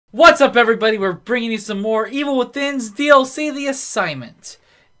What's up, everybody? We're bringing you some more Evil Within's DLC, The Assignment.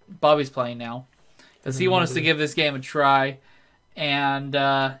 Bobby's playing now, because he wants us to give this game a try. And,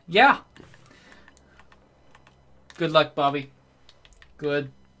 yeah. Good luck, Bobby.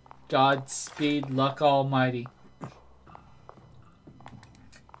 Good Godspeed, luck almighty.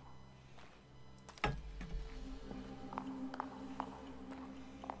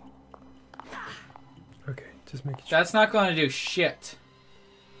 Okay, just make it sure. That's not going to do shit.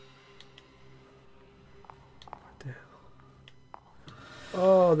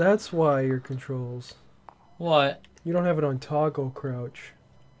 Oh, that's why your controls. What? You don't have it on toggle crouch.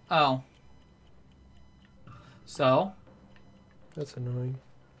 Oh. So? That's annoying.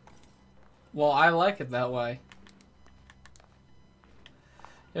 Well, I like it that way.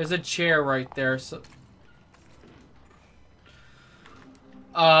 There's a chair right there, so...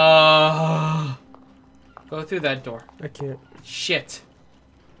 Go through that door. I can't. Shit.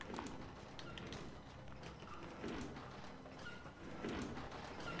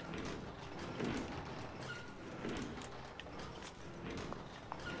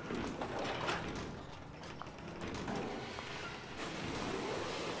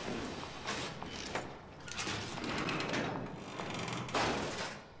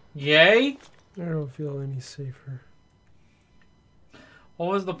 Yay? I don't feel any safer. What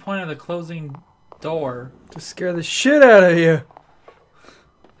was the point of the closing door? To scare the shit out of you.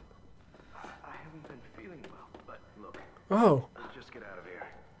 I haven't been feeling well, but look. Oh. Let's just get out of here.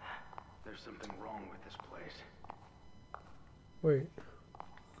 There's something wrong with this place. Wait.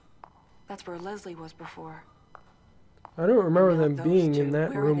 That's where Leslie was before. I don't remember Now them those being two, in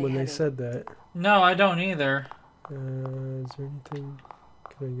that where are room they when they headed? said that. No, I don't either. Is there anything?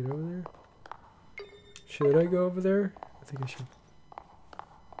 Can I get over there? Should I go over there? I think I should.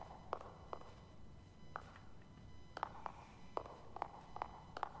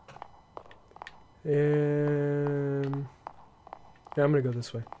 And yeah, I'm gonna go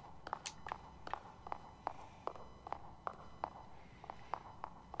this way.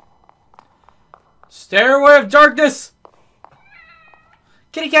 Stairway of Darkness!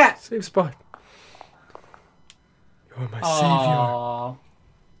 Kitty cat! Save spot. You're my Aww. savior.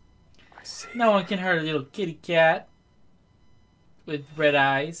 My savior. No one can hurt a little kitty cat with red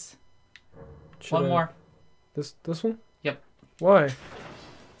eyes. Should One I- more. This one? Yep. Why?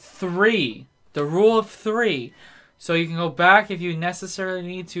 3. The rule of 3. So you can go back if you necessarily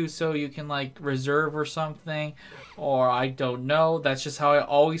need to, so you can like reserve or something. Or I don't know. That's just how I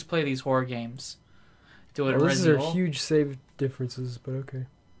always play these horror games. Do it Well, these are original. huge save differences, but okay.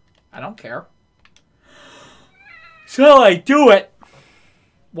 I don't care. So I do it.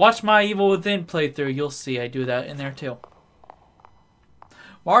 Watch my Evil Within playthrough. You'll see I do that in there too.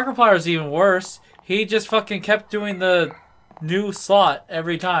 Markiplier's even worse. He just fucking kept doing the new slot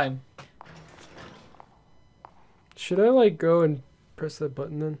every time. Should I like go and press that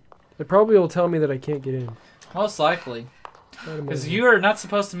button then? It probably will tell me that I can't get in. Most likely. Because you are not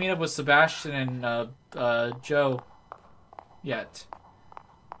supposed to meet up with Sebastian and Joe yet.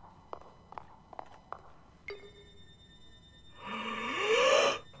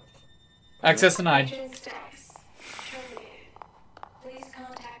 Access denied. Status terminated. Please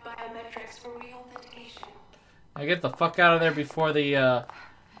contact biometrics for reauthentication. Now get the fuck out of there before the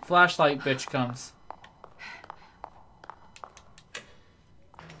flashlight bitch comes.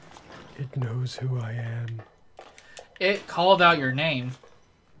 It knows who I am. It called out your name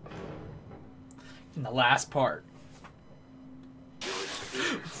in the last part.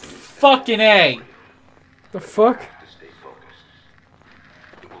 Fucking A. The fuck? To stay focused.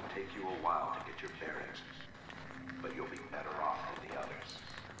 It will take you a while to get your bearings, but you'll be better off than the others.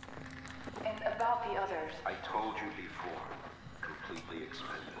 And about the others. I told you before, completely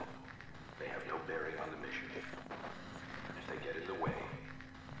expendable. They have no bearing on the mission. If they get in the way,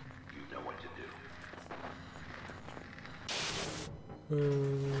 you know what to do.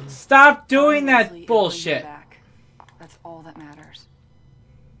 Stop doing Leslie that is bullshit. bringing back. That's all that matters.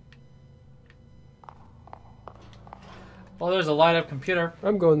 Well, there's a light up computer.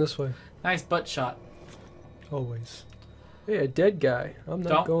 I'm going this way. Nice butt shot. Always. Hey, a dead guy. I'm not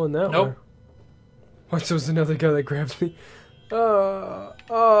Don't- going that nope. way. What, so there's another guy that grabs me?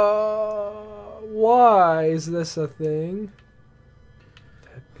 Why is this a thing?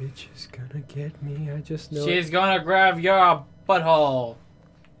 That bitch is gonna get me. I just know She's gonna grab your butthole.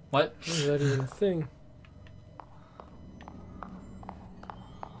 What? Is that even a thing?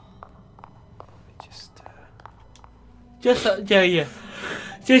 Just yeah.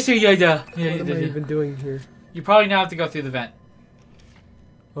 Just yeah. What am I even doing here? You probably now have to go through the vent.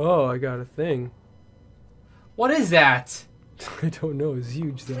 Oh, I got a thing. What is that? I don't know. It's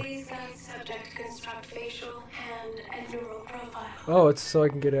huge though. Please guide subject construct facial, hand, and neural profile. Oh, it's so I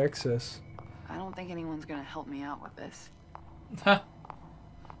can get access. I don't think anyone's gonna help me out with this.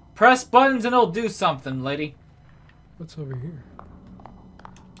 Press buttons and it'll do something, lady. What's over here?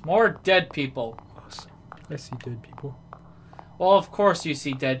 More dead people. Awesome. I see dead people. Well, of course you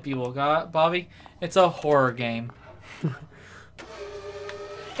see dead people, Bobby. It's a horror game.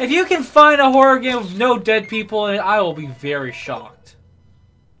 If you can find a horror game with no dead people in it, I will be very shocked.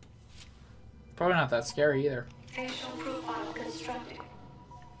 Probably not that scary either. Facial profile constructed.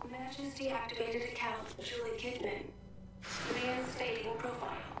 Matches deactivated account Julie Kidman. Reinstating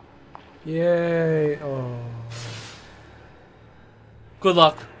profile. Yay! Oh. Good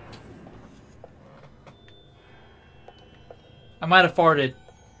luck. I might have farted.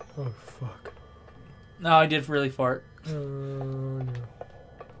 Oh fuck. No, I did really fart. Oh no.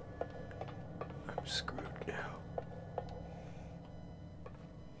 I'm screwed now.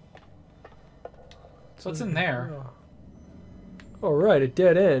 So what's in there? Oh right, a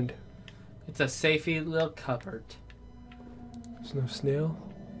dead end. It's a safety little cupboard. There's no snail.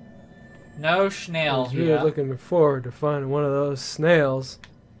 No I snail was really here. looking forward to finding one of those snails.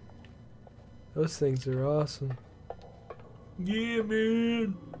 Those things are awesome. Yeah,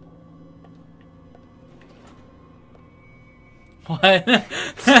 man. What?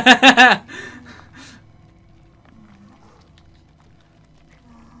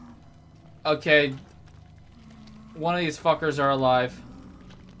 Okay. One of these fuckers are alive.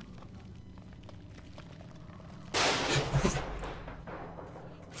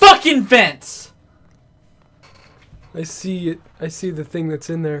 Fucking vents! I see it. I see the thing that's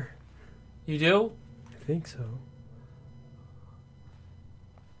in there. You do? I think so.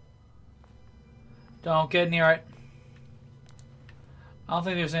 Don't get near it. I don't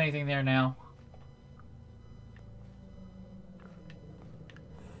think there's anything there now.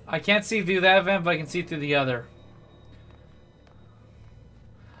 I can't see through that vent, but I can see through the other.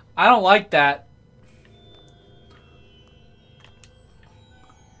 I don't like that.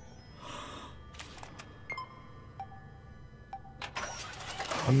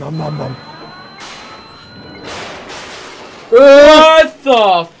 Nom, nom, nom. What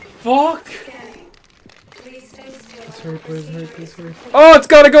the fuck? Scanning. Please stay still. Please hurry, please hurry, please hurry. Oh, it's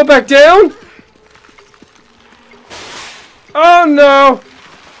gotta go back down? Oh no!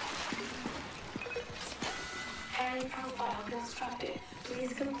 Hand profile constructed.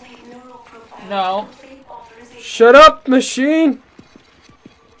 Please complete neural profile. No. Complete authorization. Shut up, machine!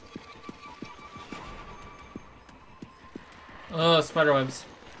 Oh, spiderwebs.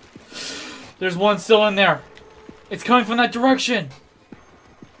 There's one still in there. It's coming from that direction.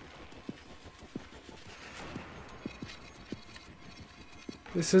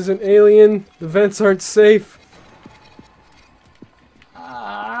 This isn't Alien. The vents aren't safe.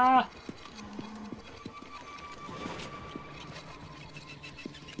 Ah.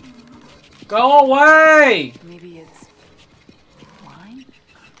 Go away! Maybe it's mine?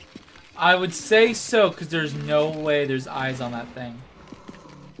 I would say so, because there's no way there's eyes on that thing.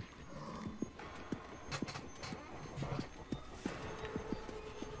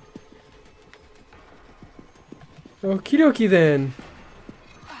 Okie dokie then.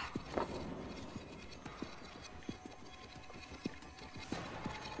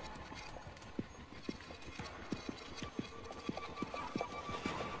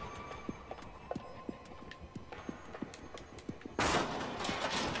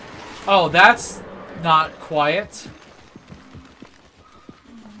 Oh, that's not quiet.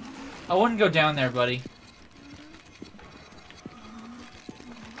 I wouldn't go down there, buddy.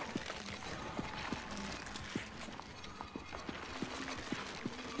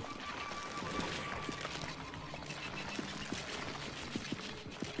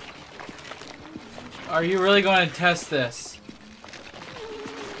 Are you really going to test this?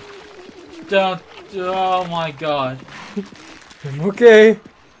 Don't. Oh my god. I'm okay.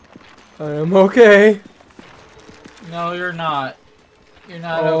 I am okay. No, you're not. You're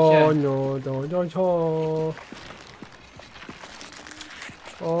not Oh okay. no, don't. Oh no.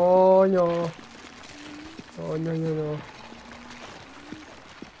 Oh no.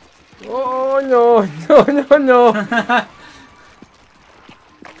 Oh no.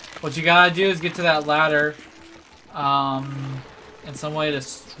 What you gotta do is get to that ladder. And some way to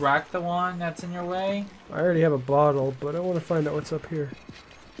distract the one that's in your way. I already have a bottle, but I want to find out what's up here.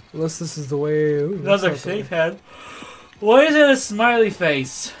 Unless this is the way. Ooh, that's Another not the way. safe head. Why is it a smiley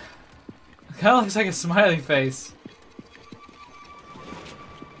face? It kind of looks like a smiley face.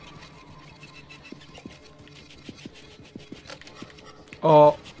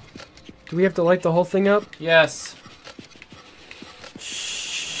 Oh. Do we have to light the whole thing up? Yes.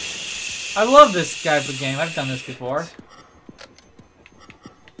 I love this type of game. I've done this before.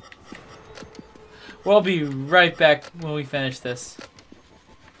 We'll be right back when we finish this.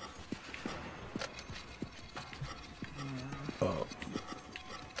 Oh.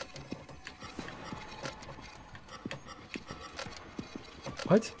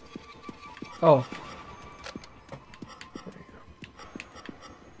 What? Oh.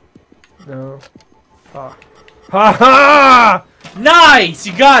 No. Ah. Ha ha! Nice!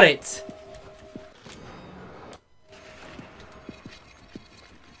 You got it!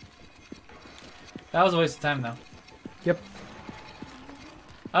 That was a waste of time, though. Yep.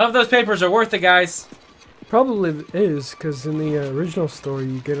 I don't know if those papers are worth it, guys. Probably is, because in the original story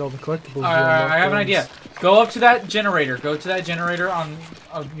you get all the collectibles. I have an idea. Go up to that generator. Go to that generator on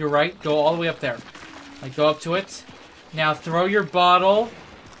your right. Go all the way up there. Like, go up to it. Now throw your bottle,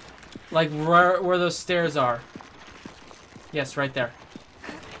 like, where those stairs are. Yes, right there.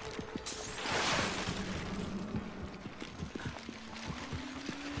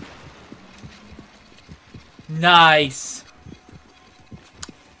 Nice.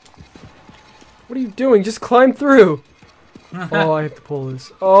 What are you doing? Just climb through. Oh, I have to pull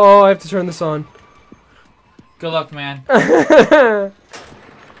this. Oh, I have to turn this on. Good luck, man.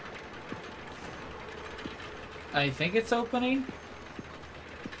 I think it's opening.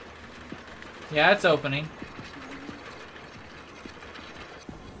 Yeah, it's opening.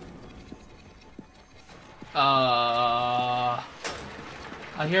 I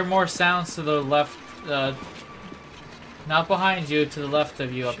hear more sounds to the left. Not behind you, to the left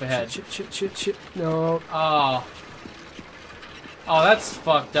of you, up ahead. Shit. No. Oh. Oh, that's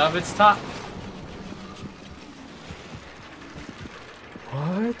fucked up. It's top.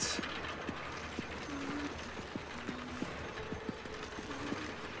 What?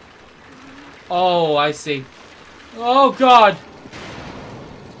 Oh, I see. Oh, God.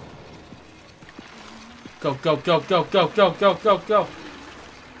 Go. Go.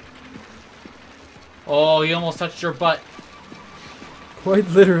 Oh, he almost touched your butt. Quite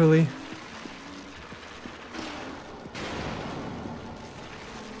literally.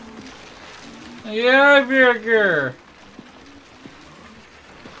 Yeah, burger.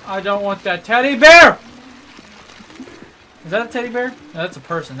 I don't want that teddy bear. Is that a teddy bear? No, that's a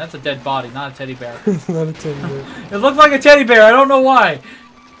person. That's a dead body, not a teddy bear. It's not a teddy bear. It looked like a teddy bear. I don't know why.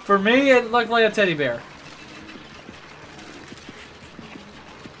 For me, it looked like a teddy bear.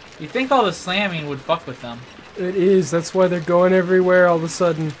 You think all the slamming would fuck with them? It is. That's why they're going everywhere all of a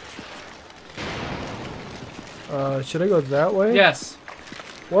sudden. Should I go that way? Yes.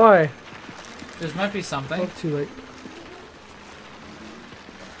 Why? There might be something. Oh, too late.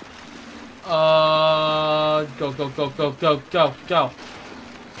 Go.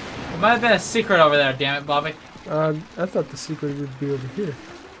 There might have been a secret over there, damn it, Bobby. I thought the secret would be over here.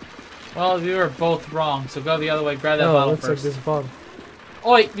 Well, we were both wrong, so go the other way, grab that Oh, bottle looks first. like this bottle.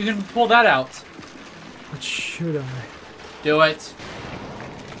 Oh wait, you can pull that out. What should I? Do it.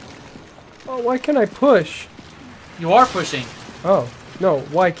 Oh, why can't I push? You are pushing. Oh, no,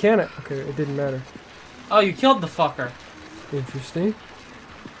 why can't I? Okay, it didn't matter. Oh, you killed the fucker. Interesting.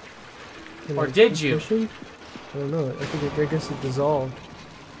 Can Or I did keep you? pushing? I don't know. I guess it dissolved.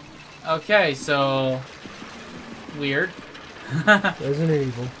 Okay, so... Weird. Resident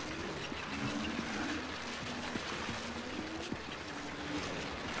Evil.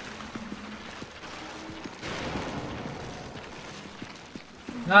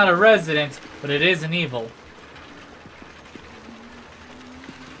 Not a resident, but it is an evil.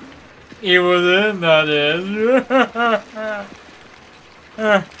 Evil then, that is.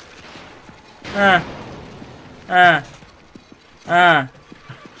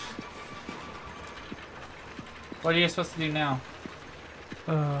 What are you supposed to do now?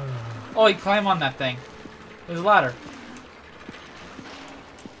 Oh, you climb on that thing. There's a ladder.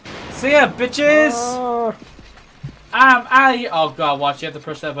 See ya, bitches! I'm out of here. Oh god, watch, you have to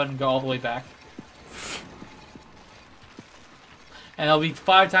push that button and go all the way back. And it'll be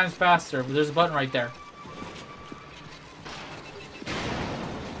 5 times faster, but there's a button right there.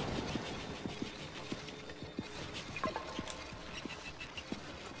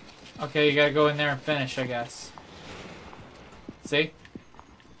 Okay, you gotta go in there and finish, I guess. See?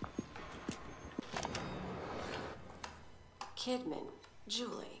 Kidman,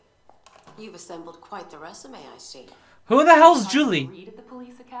 Julie, you've assembled quite the resume, I see. Who the hell's Julie? Read at the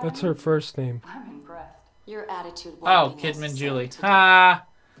police academy? That's her first name. I'm impressed. Your attitude Oh, won't be Kidman necessary Julie. today. Ha!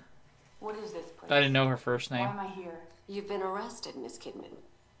 What is this place? I didn't know her first Why name. am I here? You've been arrested, Miss Kidman,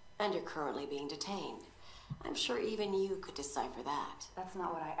 and you're currently being detained. I'm sure even you could decipher that. That's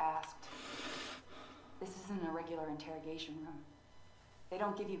not what I asked. This isn't a regular interrogation room. They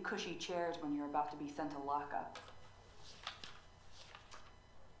don't give you cushy chairs when you're about to be sent to lockup.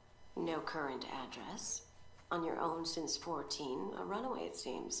 No current address. On your own since 14. A runaway, it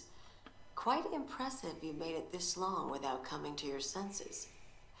seems. Quite impressive you made it this long without coming to your senses.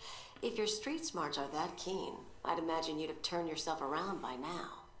 If your street smarts are that keen, I'd imagine you'd have turned yourself around by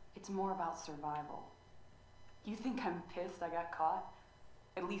now. It's more about survival. You think I'm pissed I got caught?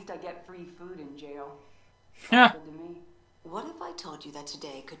 At least I get free food in jail. Sounds good to me. What if I told you that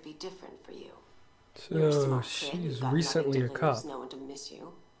today could be different for you? You're a So smart kid, she's you've got recently nothing a to lose, cop. no one to miss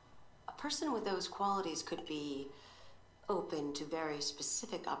you. A person with those qualities could be open to very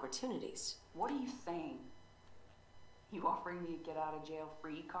specific opportunities. What are you saying? You offering me a get out of jail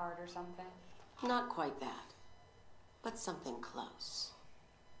free card or something? Not quite that, but something close.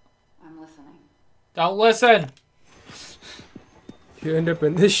 I'm listening. Don't listen. You end up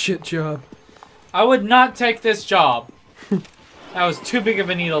in this shit job. I would not take this job. That was too big of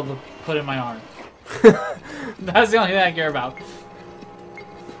a needle to put in my arm. That's the only thing I care about.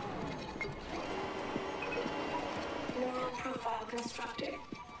 Neural profile constructed.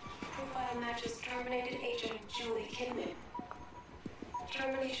 Profile matches terminated agent Julie Kidman.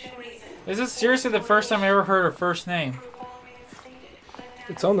 Termination reason. Is this seriously the first time I ever heard her first name? Profile reinstated.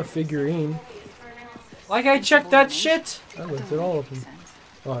 It's on the figurine. For analysis. Like I checked that shit? I looked at all of them.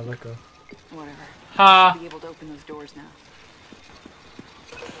 Oh, I let go. Whatever. Ha. Be able to open those doors now.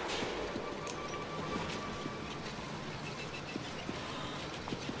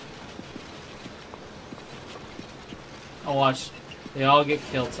 Oh, watch. They all get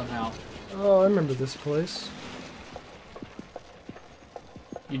killed somehow. Oh, I remember this place.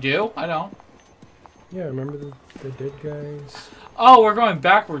 You do? I don't. Yeah, I remember the dead guys. Oh, we're going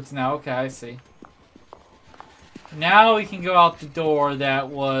backwards now. Okay, I see. Now we can go out the door that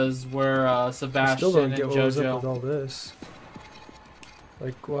was where I Sebastian still don't and get what was up with JoJo. all this.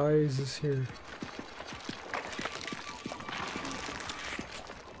 Like, why is this here?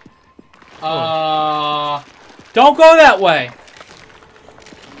 Don't go that way.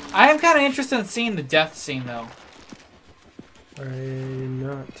 I am kind of interested in seeing the death scene, though. I'm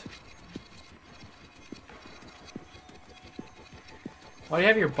not. Why do you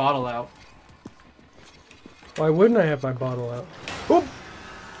have your bottle out? Why wouldn't I have my bottle out? Oop!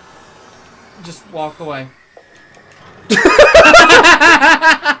 Just walk away.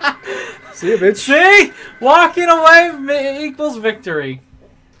 See ya, bitch. See? Walking away equals victory.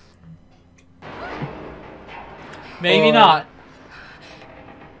 Maybe not.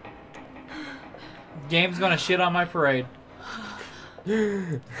 Game's gonna shit on my parade.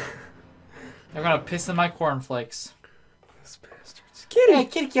 They're gonna piss in my cornflakes. This bastard's kitty. Hey,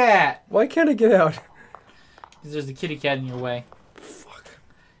 kitty cat! Why can't I get out? Because there's a kitty cat in your way. Fuck.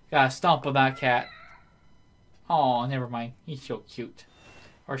 Gotta stomp on that cat. Oh, never mind. He's so cute.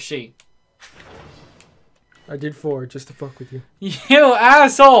 Or she. I did 4 just to fuck with you. You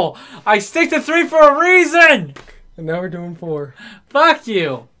asshole! I stick to 3 for a reason! And now we're doing 4. Fuck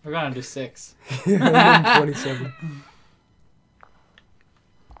you! We're gonna do 6. I'm doing 27.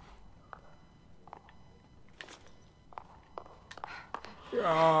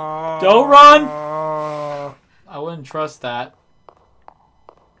 Don't run! I wouldn't trust that.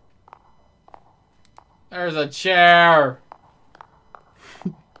 There's a chair!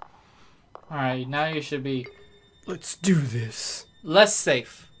 Alright, now you should be Let's do this. less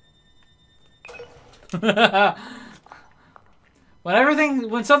safe.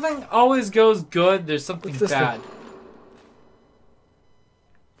 When something always goes good, there's something What's this bad.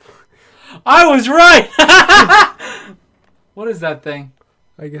 I was right! What is that thing?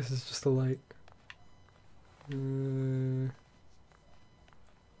 I guess it's just a light. Is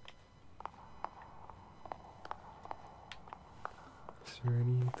there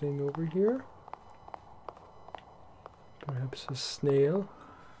anything over here? Perhaps a snail?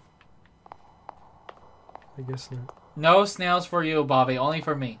 I guess not. No snails for you, Bobby. Only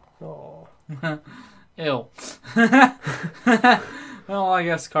for me. Oh. Ew. Well, I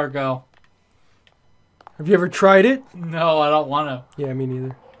guess cargo. Have you ever tried it? No, I don't want to. Yeah, me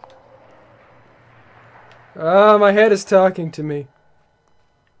neither. Ah, my head is talking to me.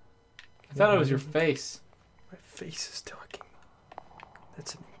 I thought it was your face. My face is talking.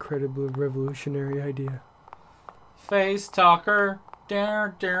 That's an incredibly revolutionary idea. Face talker.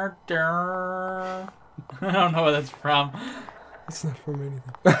 Dar, dar, dar. I don't know where that's from. It's not from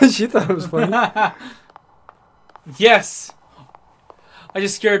anything. She thought it was funny. Yes. I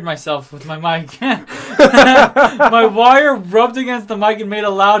just scared myself with my mic. My wire rubbed against the mic and made a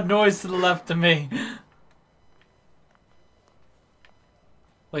loud noise to the left of me.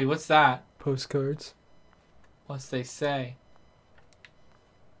 Wait, what's that? Postcards. What's they say?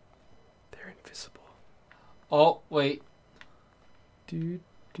 invisible. Oh, wait. Dude.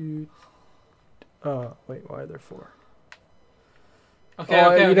 Wait, why are there 4? Okay,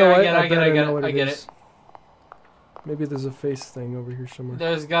 Oh, okay, you know what? I get it. I get it. Maybe there's a face thing over here somewhere.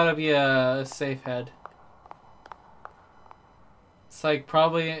 There's gotta be a safe head. It's like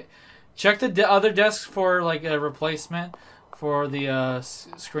probably... Check the other desks for like a replacement for the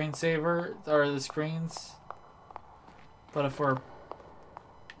screensaver or the screens. But if we're...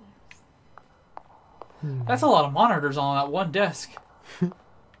 That's a lot of monitors on that one desk.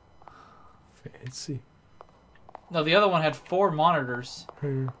 Fancy. No, the other one had 4 monitors.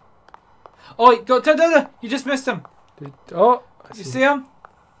 Hmm. Oh wait, go! You just missed him. Oh, You see him?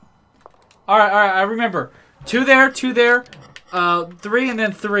 All right. I remember. 2 there, 2 there, 3 and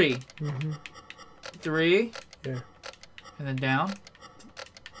then 3. 3. Yeah. And then down.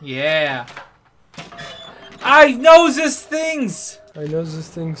 Yeah. I knows his things. I knows his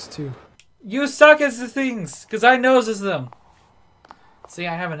things too. You suck at the things, cause I noses them. See,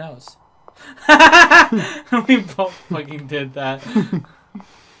 I have a nose. We both fucking did that.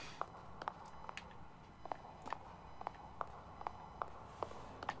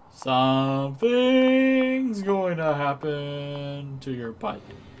 Something's going to happen to your pipe.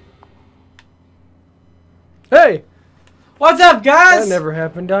 Hey! What's up, guys? That never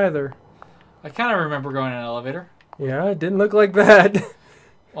happened either. I kind of remember going in an elevator. Yeah, it didn't look like that.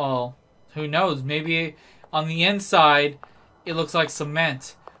 Well, who knows? Maybe on the inside, it looks like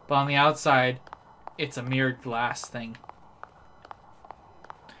cement. But on the outside, it's a mirrored glass thing.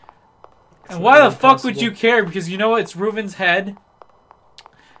 And why the fuck would you care? Because you know what? It's Reuven's head.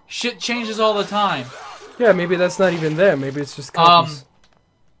 Shit changes all the time. Yeah, maybe that's not even them. Maybe it's just copies.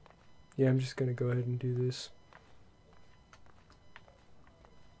 Yeah, I'm just gonna go ahead and do this.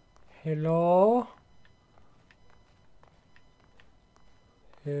 Hello?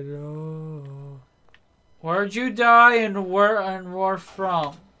 Hello? Where'd you die and where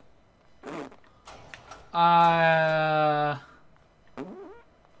from? Oh.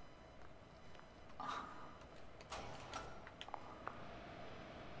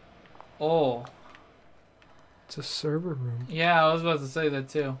 It's a server room. Yeah, I was about to say that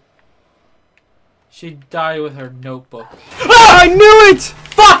too. She died with her notebook. Oh, I knew it!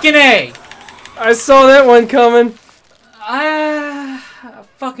 Fucking A! I saw that one coming.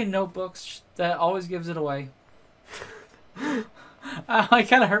 Fucking notebooks. That always gives it away. I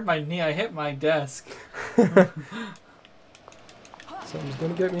kind of hurt my knee. I hit my desk. Something's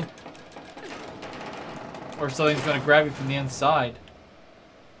gonna get me. Or something's gonna grab you from the inside.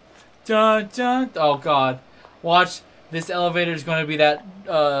 Dun dun. Oh god. Watch. This elevator is gonna be that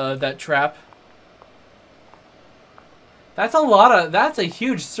trap. That's a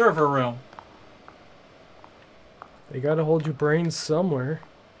huge server room. They gotta hold your brains somewhere.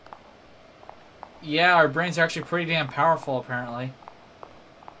 Yeah, our brains are actually pretty damn powerful, apparently.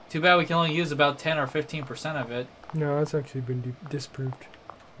 Too bad we can only use about 10 or 15% of it. No, that's actually been disproved.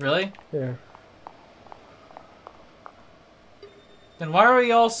 Really? Yeah. Then why are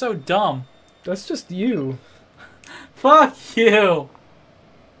we all so dumb? That's just you. Fuck you!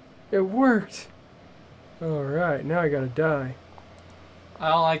 It worked. Alright, now I gotta die. I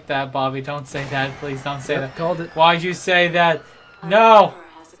don't like that, Bobby. Don't say that. Please don't say that. Called it. Why'd you say that? No!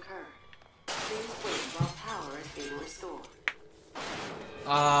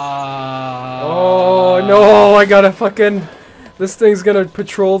 Oh no, I gotta fucking... This thing's gonna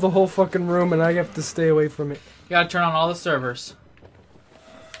patrol the whole fucking room and I have to stay away from it. You gotta turn on all the servers.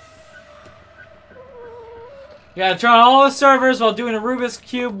 You gotta turn on all the servers while doing a Rubik's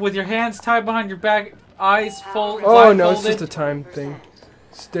Cube with your hands tied behind your back, eyes full. Oh no, it's just a time thing.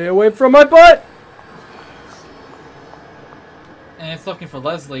 Stay away from my butt! And it's looking for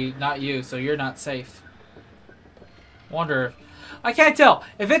Leslie, not you, so you're not safe. Wonder... I can't tell.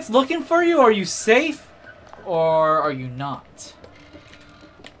 If it's looking for you, are you safe? Or are you not?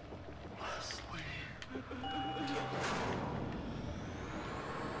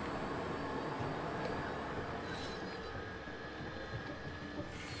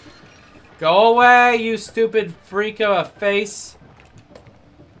 Go away, you stupid freak of a face.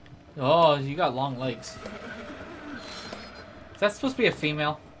 Oh, you got long legs. Is that supposed to be a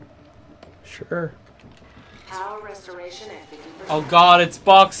female? Sure. Power restoration at 50%. Oh god, it's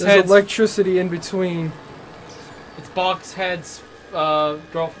Boxhead's... There's electricity in between. It's Boxhead's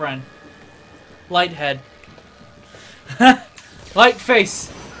girlfriend. Lighthead. Light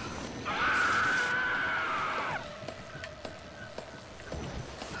face.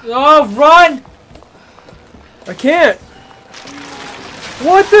 Oh, run! I can't!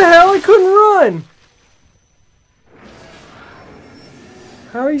 What the hell? I couldn't run!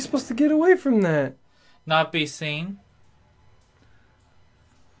 How are you supposed to get away from that? Not be seen.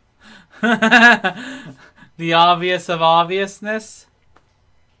 The obvious of obviousness.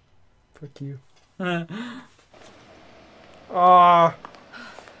 Fuck you. Ah.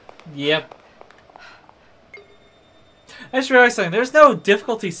 Yep. I just realized something. There's no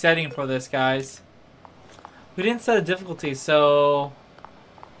difficulty setting for this, guys. We didn't set a difficulty, so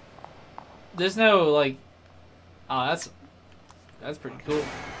there's no like. Oh, that's pretty cool.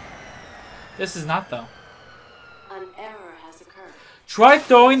 This is not though. An error has occurred. Try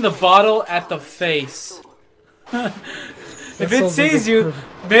throwing the bottle at the face. If it sees you,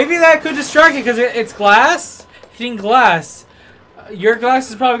 maybe that could distract you because it's glass. Hitting glass. Your glass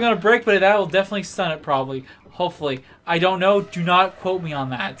is probably going to break, but that will definitely stun it probably. Hopefully. I don't know. Do not quote me on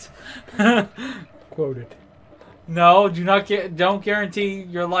that. Quoted. No, don't guarantee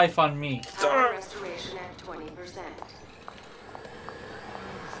your life on me. Power restoration at 20%.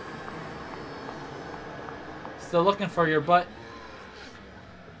 Still looking for your butt.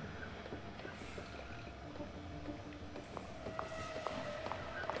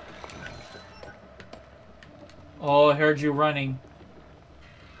 Oh, I heard you running.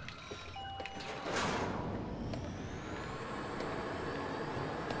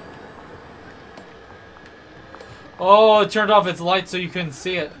 Oh, it turned off its light so you couldn't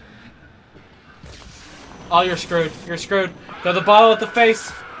see it. Oh, you're screwed. You're screwed. Throw the bottle at the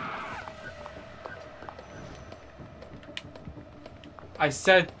face. I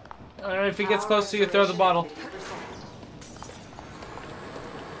said, if he gets close to you, throw the bottle.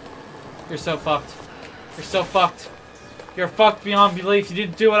 You're so fucked. You're so fucked. You're fucked beyond belief. You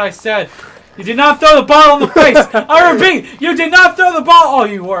didn't do what I said. You did not throw the bottle in the face. I repeat, you did not throw the bottle. Oh,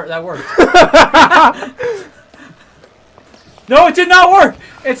 you worked. That worked. No, it did not work.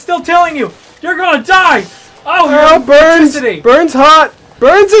 It's still telling you. You're gonna die. Oh, Burns. Burns hot.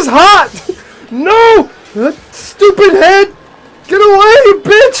 Burns is hot. No. That stupid head. Get away,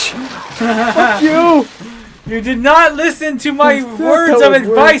 bitch. Fuck you. You did not listen to my words of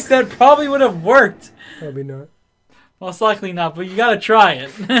advice that probably would have worked. Probably not. Most likely not, but you gotta try it.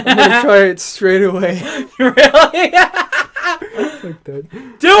 I'm gonna try it straight away. Really? Like that.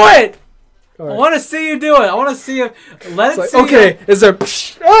 Do it! Right. I want to see you do it. I want to see if. Let it see. Okay, is there?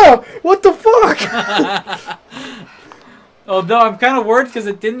 Oh, what the fuck? Although I'm kind of worried because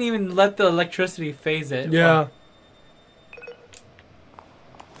it didn't even let the electricity phase it. Yeah.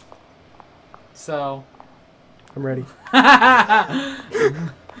 So. I'm ready.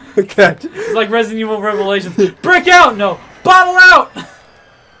 Okay. It's like Resident Evil Revelations. Break out! No! Bottle out!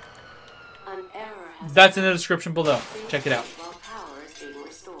 An error has That's in the description below. Check it out. while power is being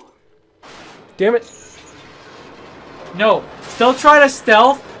restored. Damn it. No. Still try to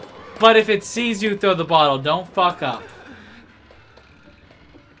stealth, but if it sees you, throw the bottle. Don't fuck up.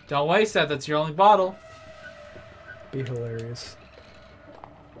 Don't waste that. That's your only bottle. Be hilarious.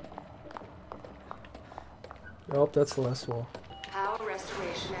 Oh, that's the last wall. Power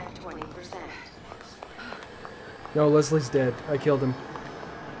restoration at 20%. No, Leslie's dead. I killed him.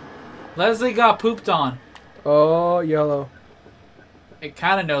 Leslie got pooped on. Oh, yellow. It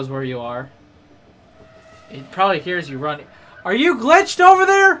kind of knows where you are. It probably hears you running. Are you glitched over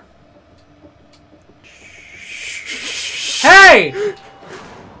there? Hey!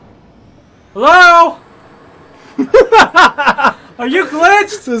 Hello? Are you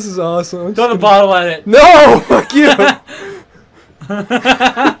glitched? This is awesome. Throw the bottle at it. No! Fuck you!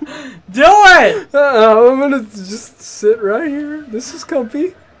 Do it! I'm gonna just sit right here. This is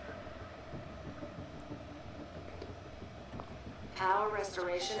comfy. Power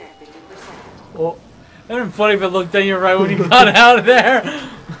restoration at 50%. Well, it would have been funny if it looked at you right when you got out of there.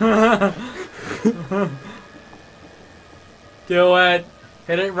 Do it.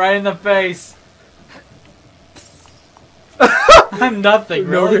 Hit it right in the face. Nothing,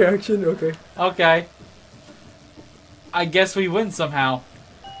 No really? reaction? Okay. Okay. I guess we win somehow.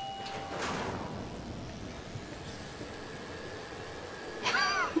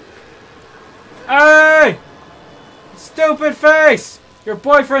 Hey! Stupid face! Your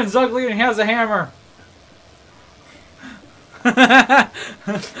boyfriend's ugly and he has a hammer.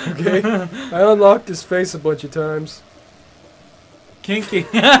 Okay. I unlocked his face a bunch of times. Kinky.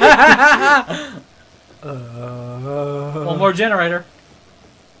 One One more generator.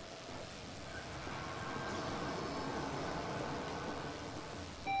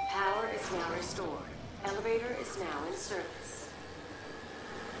 Power is now restored. Elevator is now in service.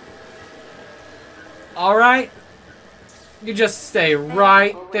 Alright. You just stay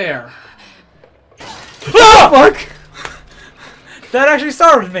right there. Fuck! That actually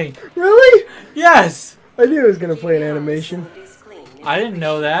started with me. Really? Yes. I knew I was gonna play an animation. Facilities clean I didn't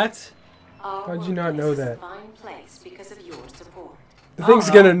know that. How'd you not know that? Fine place because of your support. The thing's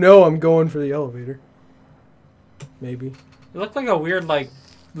gonna know I'm going for the elevator. Maybe. You look like a weird, like...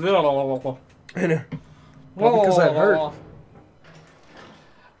 I know. Well, because that hurt.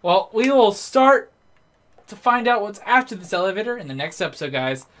 Well, we will start to find out what's after this elevator in the next episode,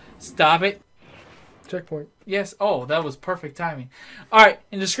 guys. Stop it. Checkpoint. Yes. Oh, that was perfect timing. Alright,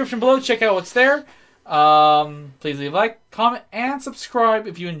 in the description below, check out what's there. Please leave a like, comment, and subscribe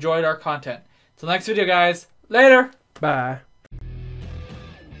if you enjoyed our content. Till next video, guys. Later. Bye.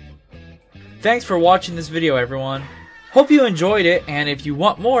 Thanks for watching this video, everyone. Hope you enjoyed it, and if you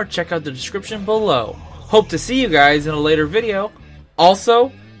want more, check out the description below. Hope to see you guys in a later video.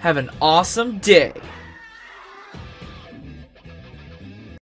 Also, have an awesome day.